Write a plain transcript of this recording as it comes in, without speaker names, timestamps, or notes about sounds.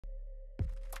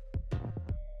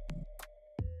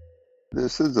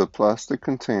This is a plastic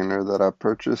container that I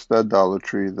purchased at Dollar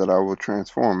Tree that I will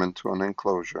transform into an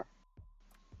enclosure.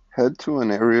 Head to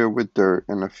an area with dirt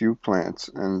and a few plants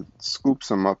and scoop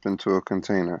some up into a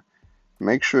container.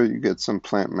 Make sure you get some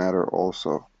plant matter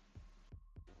also.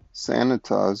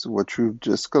 Sanitize what you've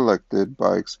just collected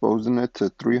by exposing it to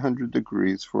 300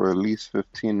 degrees for at least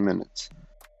 15 minutes.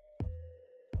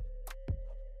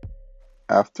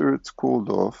 After it's cooled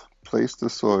off, place the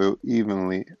soil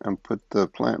evenly and put the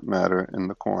plant matter in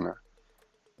the corner.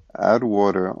 Add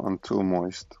water until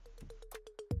moist.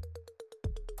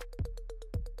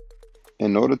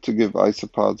 In order to give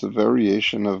isopods a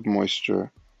variation of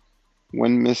moisture,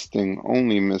 when misting,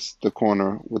 only mist the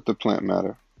corner with the plant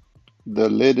matter. The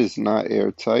lid is not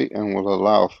airtight and will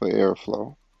allow for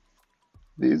airflow.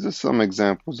 These are some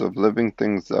examples of living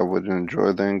things that would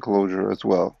enjoy the enclosure as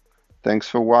well. Thanks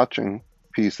for watching.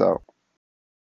 Peace out.